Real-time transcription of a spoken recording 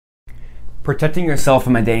Protecting yourself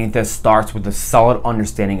from identity theft starts with a solid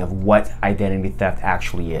understanding of what identity theft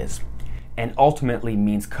actually is, and ultimately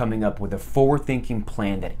means coming up with a forward-thinking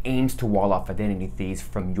plan that aims to wall off identity thieves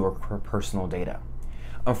from your personal data.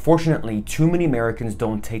 Unfortunately, too many Americans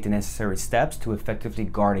don't take the necessary steps to effectively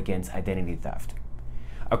guard against identity theft.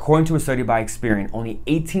 According to a study by Experian, only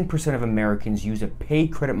 18% of Americans use a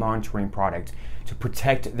paid credit monitoring product to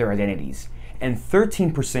protect their identities, and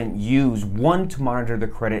 13% use one to monitor their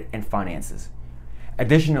credit and finances.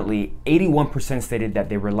 Additionally, 81% stated that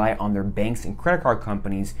they rely on their banks and credit card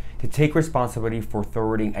companies to take responsibility for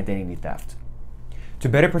thwarting identity theft. To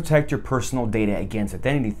better protect your personal data against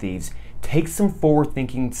identity thieves, take some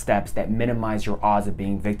forward-thinking steps that minimize your odds of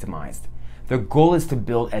being victimized. The goal is to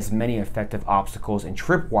build as many effective obstacles and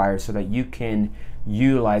tripwires so that you can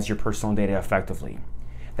utilize your personal data effectively.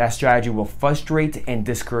 That strategy will frustrate and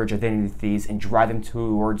discourage identity thieves and drive them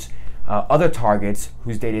towards other targets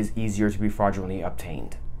whose data is easier to be fraudulently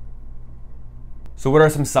obtained. So what are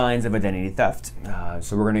some signs of identity theft?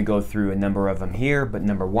 So we're going to go through a number of them here, but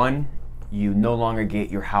number one, you no longer get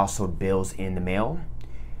your household bills in the mail.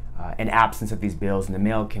 An absence of these bills in the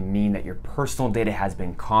mail can mean that your personal data has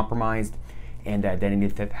been compromised and that identity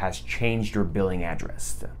theft has changed your billing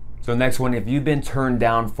address. So next one, if you've been turned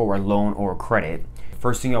down for a loan or credit,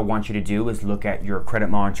 first thing I want you to do is look at your credit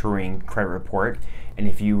monitoring credit report, and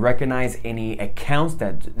if you recognize any accounts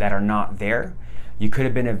that are not there, you could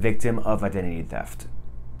have been a victim of identity theft.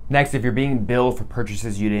 Next, if you're being billed for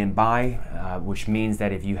purchases you didn't buy, which means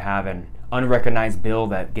that if you have an unrecognized bill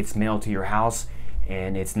that gets mailed to your house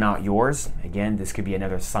and it's not yours, again, this could be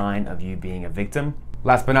another sign of you being a victim.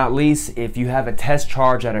 Last but not least, if you have a test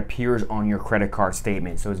charge that appears on your credit card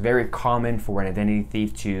statement. So it's very common for an identity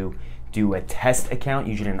thief to do a test account,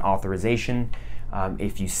 usually an authorization.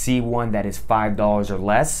 If you see one that is $5 or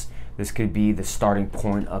less, this could be the starting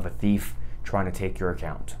point of a thief trying to take your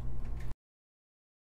account.